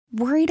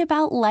Worried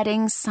about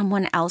letting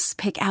someone else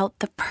pick out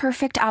the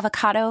perfect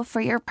avocado for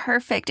your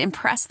perfect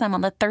impress them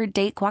on the third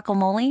date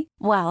guacamole?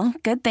 Well,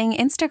 good thing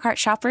Instacart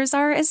shoppers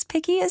are as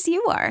picky as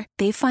you are.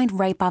 They find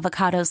ripe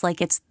avocados like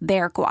it's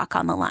their guac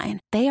on the line.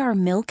 They are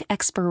milk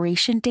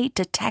expiration date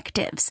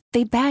detectives.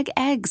 They bag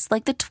eggs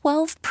like the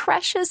 12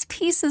 precious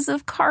pieces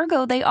of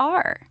cargo they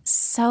are.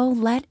 So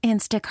let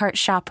Instacart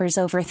shoppers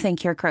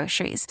overthink your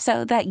groceries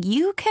so that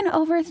you can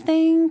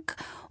overthink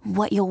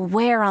what you'll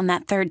wear on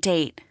that third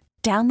date.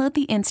 Download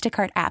the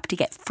Instacart app to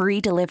get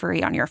free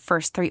delivery on your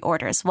first 3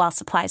 orders while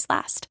supplies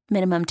last.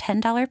 Minimum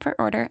 $10 per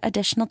order.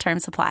 Additional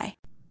terms apply.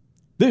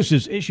 This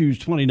is Issues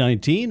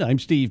 2019. I'm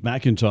Steve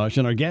McIntosh,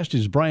 and our guest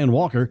is Brian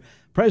Walker,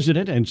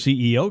 President and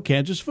CEO,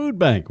 Kansas Food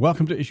Bank.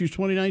 Welcome to Issues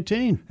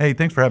 2019. Hey,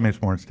 thanks for having me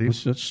this morning, Steve.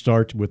 Let's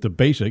start with the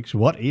basics.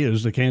 What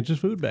is the Kansas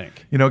Food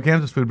Bank? You know,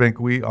 Kansas Food Bank,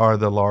 we are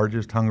the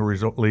largest hunger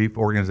relief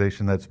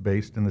organization that's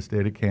based in the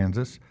state of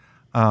Kansas.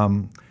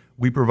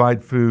 We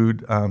provide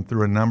food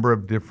through a number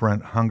of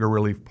different hunger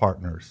relief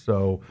partners.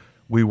 So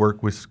we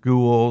work with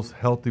schools,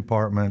 health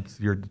departments,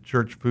 your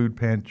church food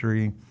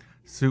pantry,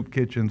 soup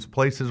kitchens,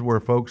 places where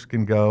folks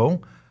can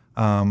go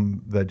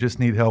that just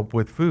need help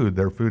with food.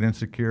 They're food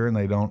insecure and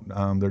they don't,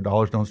 their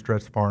dollars don't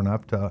stretch far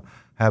enough to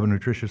have a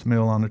nutritious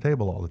meal on the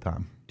table all the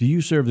time. Do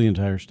you serve the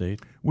entire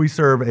state? We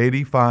serve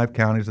 85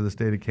 counties of the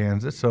state of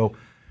Kansas. So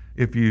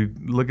if you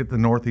look at the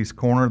northeast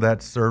corner,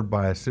 that's served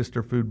by a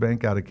sister food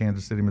bank out of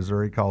Kansas City,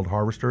 Missouri called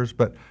Harvesters.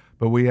 But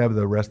we have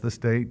the rest of the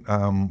state.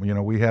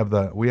 We have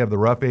the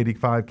rough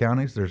 85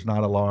 counties. There's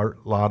not a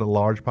lot of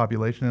large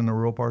population in the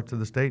rural parts of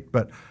the state,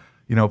 but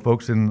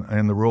folks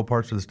in the rural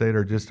parts of the state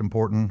are just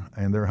important,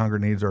 and their hunger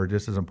needs are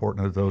just as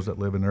important as those that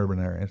live in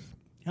urban areas.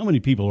 How many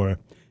people are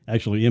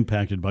actually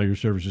impacted by your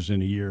services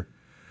in a year?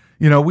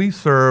 We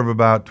serve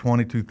about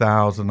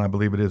 22,000, I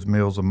believe it is,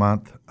 meals a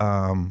month.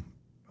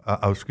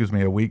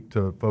 A week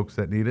to folks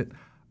that need it,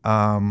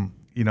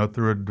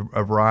 through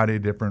a variety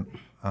of different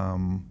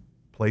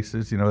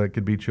places. It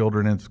could be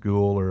children in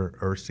school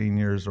or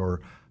seniors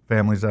or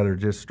families that are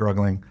just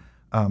struggling.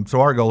 So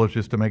our goal is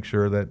just to make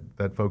sure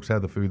that folks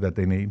have the food that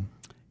they need.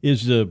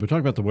 We're talking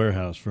about the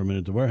warehouse for a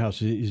minute. The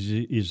warehouse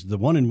is the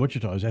one in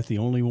Wichita. Is that the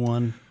only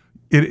one?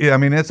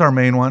 It's our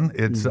main one.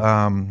 It's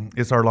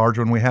our large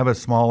one. We have a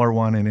smaller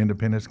one in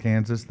Independence,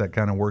 Kansas, that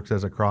kind of works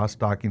as a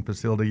cross-docking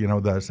facility.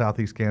 The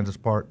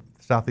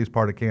southeast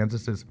part of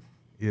Kansas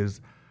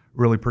is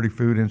really pretty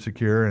food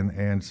insecure,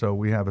 and so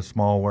we have a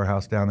small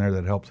warehouse down there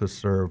that helps us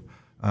serve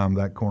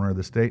that corner of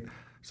the state.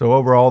 So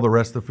overall, the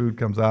rest of the food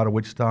comes out of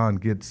Wichita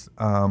and gets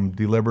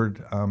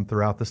delivered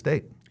throughout the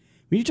state.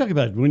 When you talk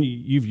about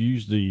you've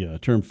used the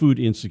term food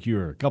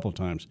insecure a couple of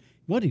times,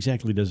 what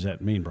exactly does that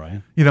mean,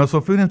 Brian?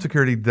 So food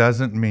insecurity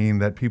doesn't mean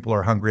that people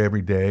are hungry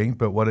every day,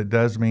 but what it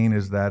does mean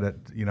is that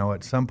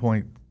at some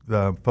point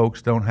the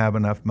folks don't have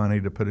enough money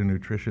to put a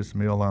nutritious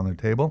meal on their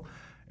table,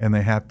 and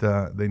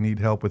they need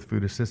help with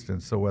food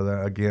assistance. So whether,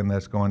 again,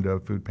 that's going to a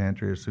food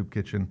pantry or soup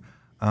kitchen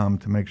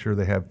to make sure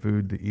they have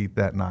food to eat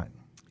that night.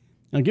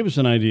 Now give us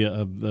an idea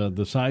of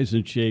the size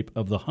and shape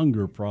of the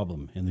hunger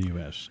problem in the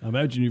U.S. I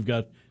imagine you've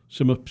got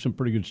some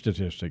pretty good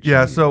statistics.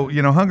 Yeah, so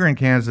hunger in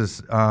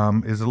Kansas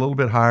is a little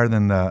bit higher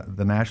than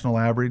the national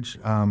average.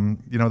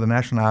 The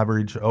national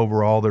average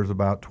overall, there's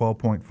about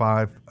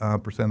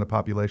 12.5% of the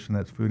population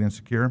that's food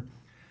insecure.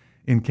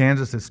 In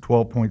Kansas, it's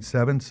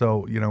 12.7,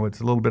 so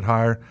it's a little bit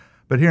higher.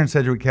 But here in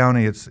Sedgwick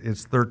County, it's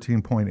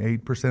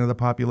 13.8% of the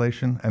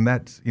population, and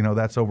that's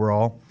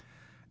overall.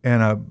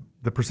 And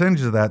the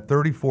percentage of that,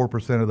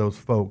 34% of those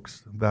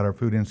folks that are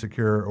food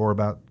insecure, or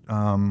about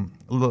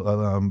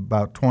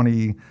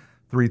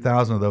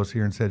 23,000 of those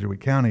here in Sedgwick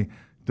County,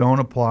 are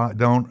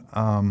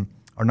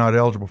not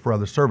eligible for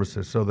other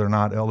services. So they're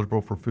not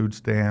eligible for food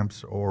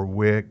stamps or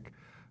WIC,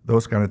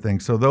 those kind of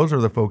things. So those are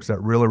the folks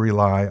that really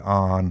rely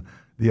on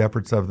the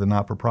efforts of the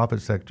not-for-profit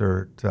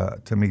sector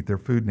to meet their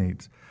food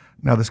needs.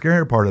 Now, the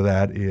scarier part of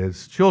that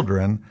is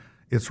children.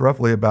 It's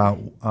roughly about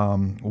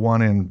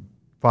 1 in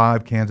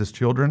 5 Kansas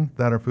children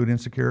that are food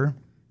insecure.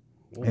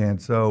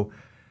 And so,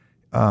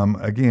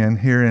 again,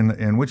 here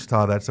in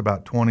Wichita, that's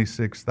about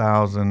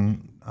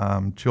 26,000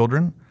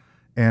 children,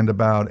 and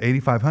about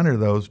 8,500 of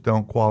those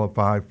don't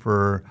qualify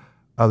for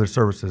other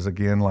services,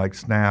 again, like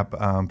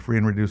SNAP, free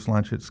and reduced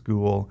lunch at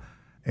school.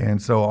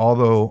 And so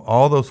although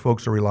all those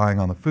folks are relying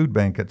on the food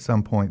bank at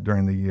some point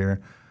during the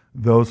year,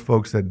 those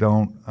folks that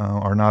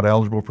are not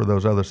eligible for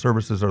those other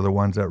services are the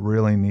ones that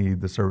really need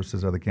the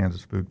services of the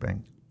Kansas Food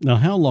Bank. Now,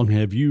 how long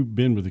have you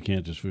been with the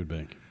Kansas Food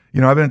Bank?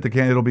 I've been at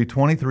it'll be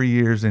 23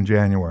 years in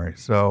January.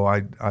 So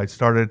I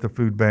started at the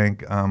food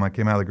bank. I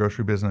came out of the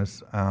grocery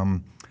business.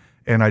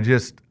 And I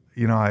just,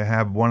 I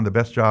have one of the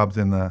best jobs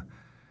in the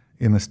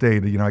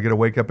state. I get to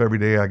wake up every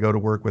day. I go to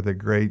work with a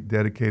great,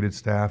 dedicated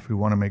staff who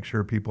want to make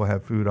sure people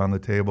have food on the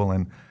table.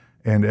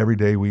 And every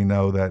day we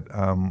know that,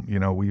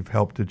 we've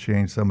helped to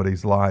change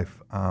somebody's life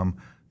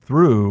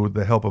through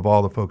the help of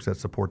all the folks that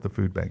support the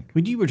food bank.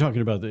 When you were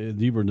talking about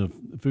you were in the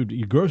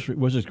food grocery,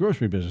 was it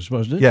grocery business,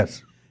 wasn't it?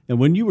 Yes. And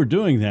when you were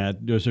doing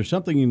that, was there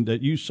something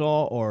that you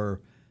saw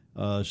or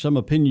some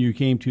opinion you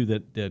came to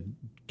that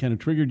kind of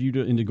triggered you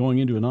into going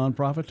into a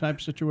nonprofit type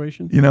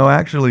situation?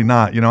 Actually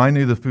not. I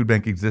knew the food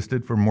bank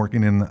existed from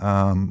working in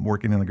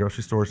the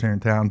grocery stores here in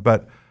town,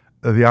 but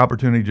the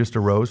opportunity just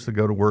arose to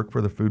go to work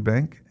for the food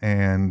bank,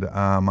 and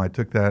I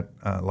took that,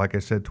 like I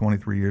said,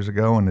 23 years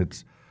ago, and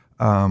it's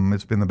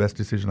been the best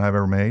decision I've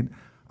ever made.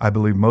 I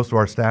believe most of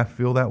our staff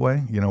feel that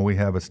way. We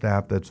have a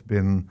staff that's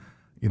been,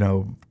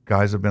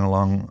 guys have been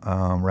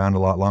around a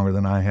lot longer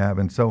than I have,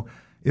 and so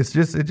it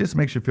just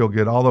makes you feel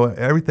good. Although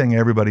everything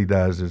everybody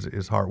does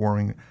is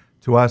heartwarming.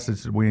 To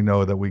us, we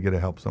know that we get to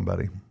help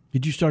somebody.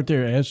 Did you start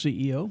there as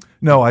CEO?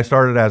 No, I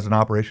started as an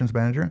operations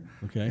manager.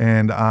 Okay.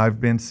 And I've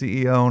been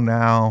CEO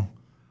now,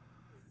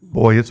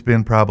 it's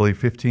been probably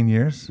 15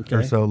 years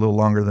or so, a little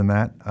longer than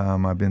that.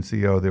 I've been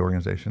CEO of the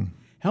organization.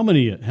 How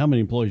many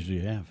employees do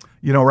you have?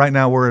 Right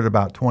now we're at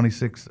about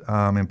 26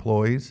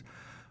 employees.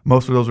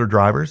 Most of those are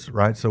drivers,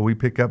 right? So we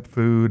pick up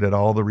food at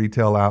all the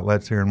retail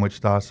outlets here in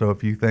Wichita. So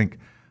if you think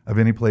of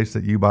any place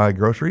that you buy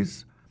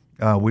groceries,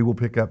 we will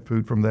pick up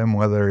food from them,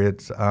 whether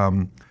it's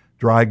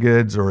dry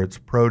goods or it's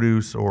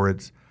produce or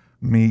it's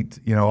meat,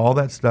 all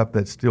that stuff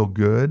that's still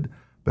good,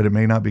 but it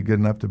may not be good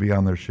enough to be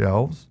on their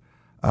shelves.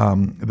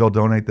 They'll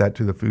donate that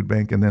to the food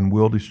bank, and then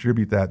we'll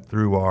distribute that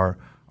through our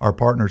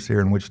partners here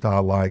in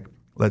Wichita,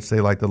 let's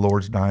say like the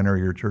Lord's Diner or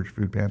your church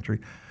food pantry.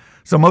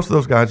 So most of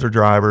those guys are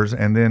drivers,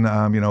 and then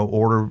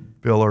order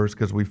fillers,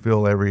 because we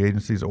fill every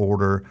agency's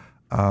order.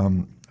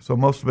 So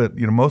most of it,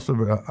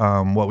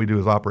 what we do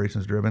is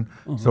operations driven.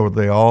 So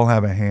they all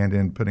have a hand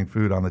in putting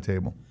food on the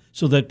table.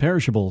 So that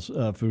perishables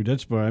food,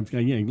 that's where I'm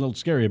getting a little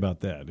scary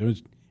about that. It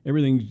was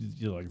everything,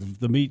 like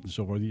the meat and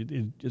so forth.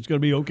 It's going to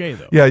be okay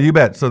though. Yeah, you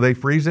bet. So they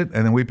freeze it,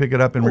 and then we pick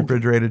it up in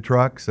refrigerated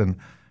trucks,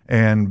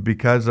 and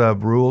because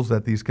of rules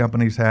that these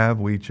companies have,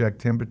 we check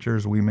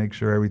temperatures. We make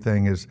sure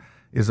everything is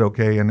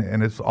okay,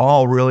 and it's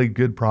all really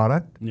good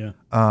product. Yeah.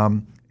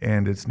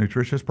 And it's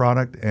nutritious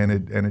product, and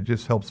it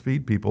just helps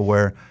feed people.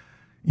 Where,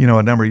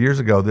 a number of years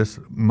ago,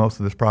 most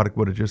of this product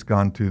would have just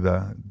gone to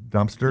the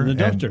dumpster.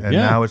 And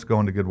now it's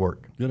going to good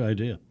work. Good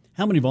idea.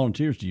 How many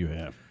volunteers do you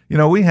have?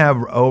 We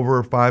have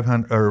over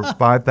 500 or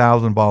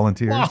 5,000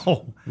 volunteers.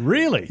 Wow,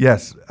 really?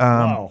 Yes.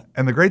 Wow.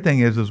 And the great thing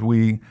is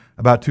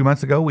about 2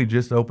 months ago, we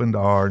just opened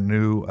our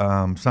new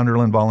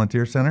Sunderland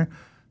Volunteer Center.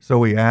 So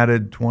we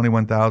added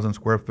 21,000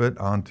 square foot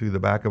onto the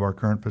back of our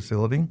current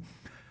facility,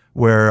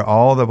 where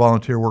all the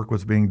volunteer work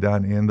was being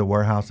done in the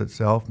warehouse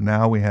itself.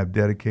 Now we have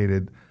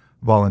dedicated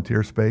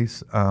volunteer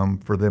space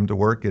for them to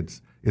work.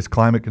 It's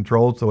climate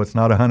controlled, so it's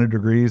not 100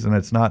 degrees and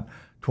it's not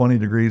 20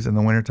 degrees in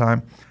the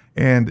wintertime.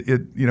 And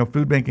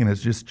food banking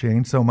has just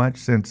changed so much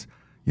since,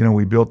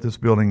 we built this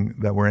building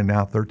that we're in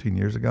now 13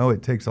 years ago.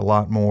 It takes a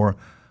lot more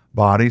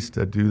bodies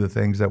to do the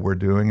things that we're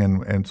doing.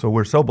 And so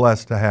we're so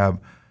blessed to have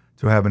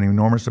an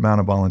enormous amount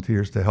of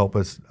volunteers to help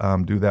us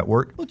do that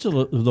work. What's the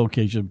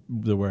location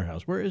of the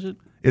warehouse? Where is it?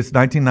 It's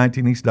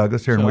 1919 East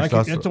Douglas here in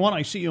Wichita. It's the one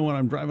I see when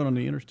I'm driving on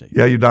the interstate.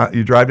 Yeah, you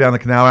drive down the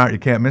canal out, you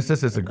can't miss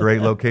this. It's a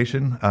great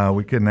location.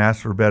 We couldn't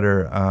ask for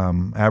better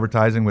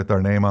advertising with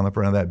our name on the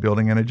front of that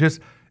building, and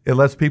it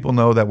lets people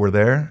know that we're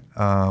there,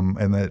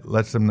 and that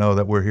lets them know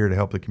that we're here to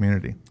help the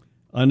community.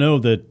 I know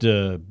that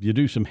you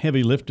do some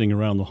heavy lifting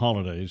around the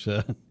holidays.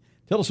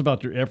 Tell us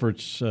about your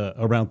efforts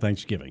around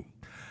Thanksgiving.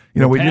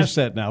 We passed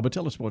that now, but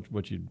tell us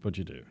what you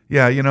do.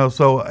 Yeah,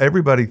 so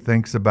everybody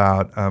thinks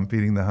about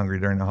feeding the hungry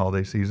during the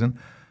holiday season,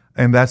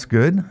 and that's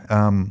good.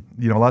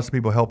 Lots of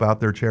people help out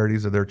their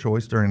charities of their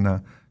choice during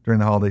the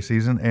holiday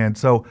season, and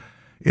so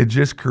it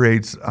just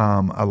creates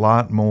a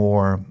lot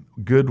more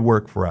good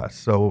work for us.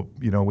 So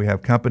we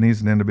have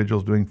companies and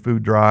individuals doing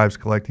food drives,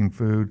 collecting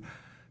food.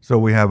 So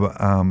we have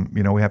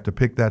we have to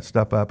pick that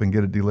stuff up and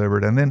get it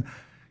delivered, and then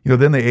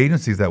then the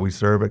agencies that we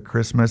serve at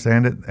Christmas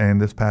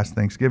and this past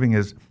Thanksgiving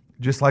is,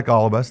 just like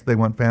all of us, they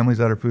want families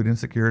that are food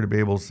insecure to be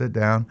able to sit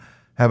down,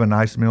 have a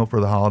nice meal for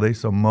the holiday.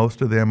 So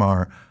most of them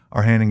are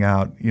handing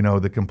out,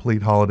 the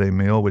complete holiday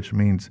meal, which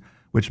means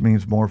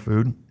more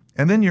food.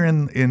 And then you're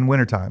in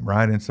wintertime,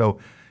 right? And so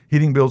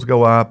heating bills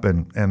go up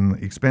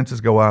and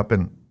expenses go up,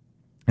 and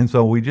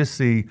so we just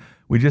see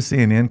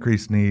an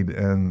increased need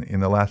in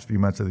the last few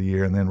months of the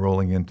year, and then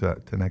rolling into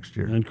next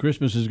year. And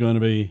Christmas is going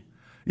to be.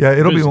 Yeah,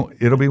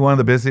 it'll be one of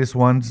the busiest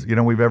ones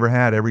we've ever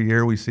had. Every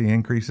year we see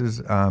increases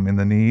in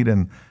the need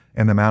and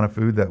the amount of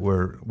food that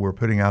we're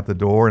putting out the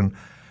door. And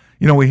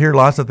we hear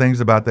lots of things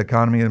about the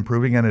economy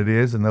improving, and it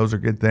is, and those are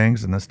good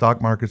things, and the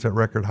stock market's at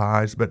record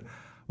highs. But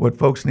what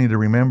folks need to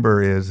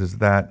remember is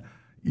that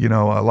a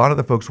lot of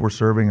the folks we're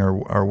serving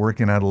are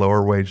working at a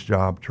lower wage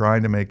job,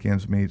 trying to make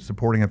ends meet,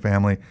 supporting a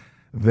family.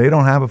 They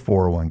don't have a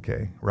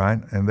 401k, right?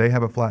 And they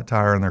have a flat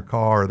tire in their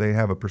car, or they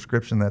have a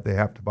prescription that they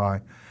have to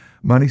buy.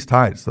 Money's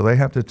tight, so they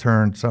have to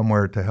turn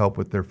somewhere to help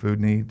with their food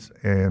needs,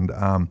 and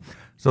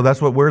so that's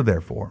what we're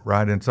there for,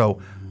 right? And so,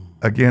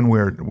 again,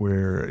 we're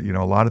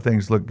a lot of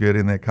things look good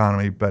in the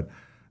economy, but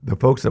the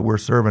folks that we're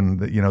serving,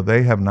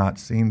 they have not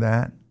seen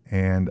that,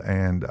 and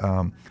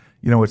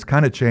it's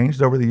kind of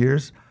changed over the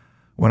years.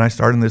 When I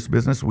started in this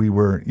business, we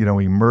were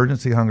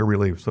emergency hunger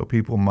relief, so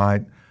people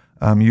might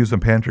use a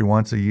pantry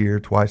once a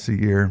year, twice a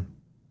year.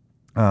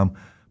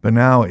 But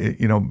now,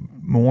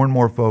 more and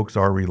more folks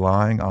are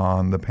relying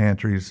on the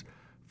pantries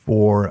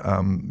for,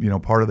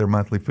 part of their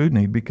monthly food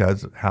need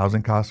because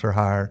housing costs are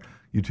higher,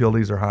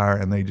 utilities are higher,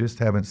 and they just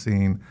haven't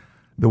seen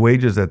the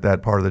wages at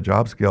that part of the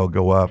job scale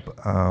go up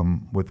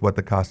with what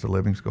the cost of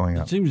living is going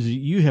up. It seems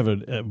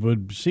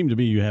would seem to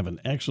me you have an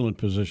excellent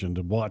position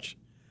to watch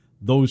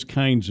those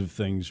kinds of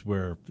things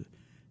where,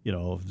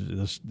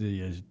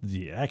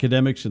 the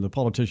academics and the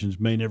politicians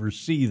may never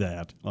see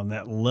that on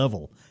that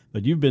level.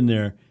 But you've been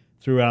there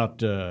throughout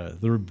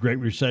the Great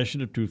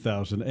Recession of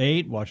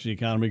 2008, watched the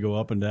economy go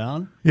up and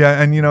down.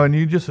 Yeah, and you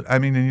notice,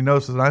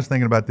 and I was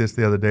thinking about this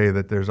the other day,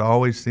 that there's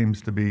always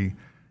seems to be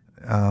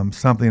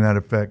something that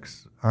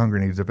affects hunger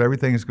needs. If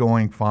everything's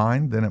going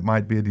fine, then it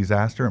might be a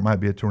disaster. It might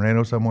be a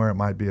tornado somewhere. It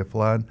might be a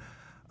flood.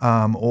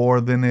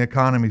 Or then the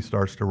economy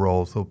starts to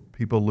roll, so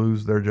people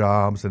lose their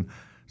jobs. And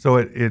so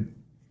it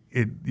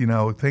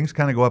things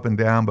kind of go up and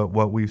down, but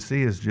what we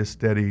see is just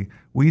steady.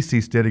 We see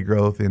steady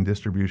growth in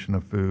distribution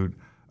of food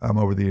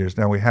over the years.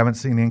 Now, we haven't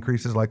seen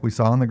increases like we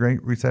saw in the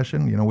Great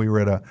Recession. We were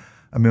at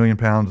a million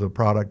pounds of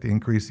product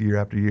increase year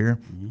after year.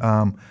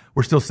 Mm-hmm.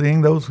 We're still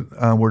seeing those.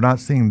 We're not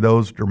seeing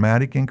those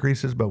dramatic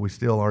increases, but we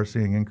still are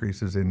seeing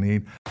increases in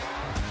need.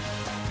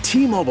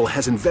 T-Mobile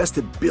has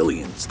invested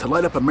billions to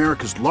light up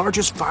America's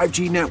largest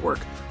 5G network,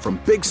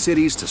 from big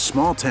cities to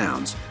small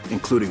towns,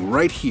 including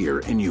right here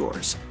in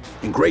yours.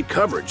 And great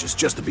coverage is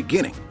just the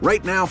beginning.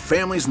 Right now,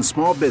 families and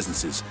small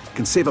businesses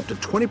can save up to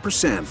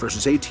 20%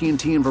 versus AT&T and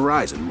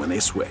Verizon when they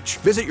switch.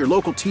 Visit your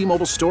local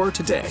T-Mobile store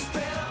today.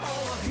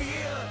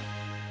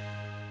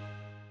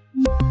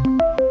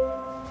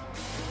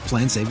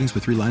 Plan savings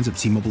with 3 lines of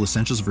T-Mobile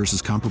Essentials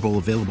versus comparable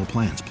available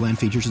plans. Plan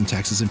features and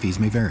taxes and fees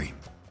may vary.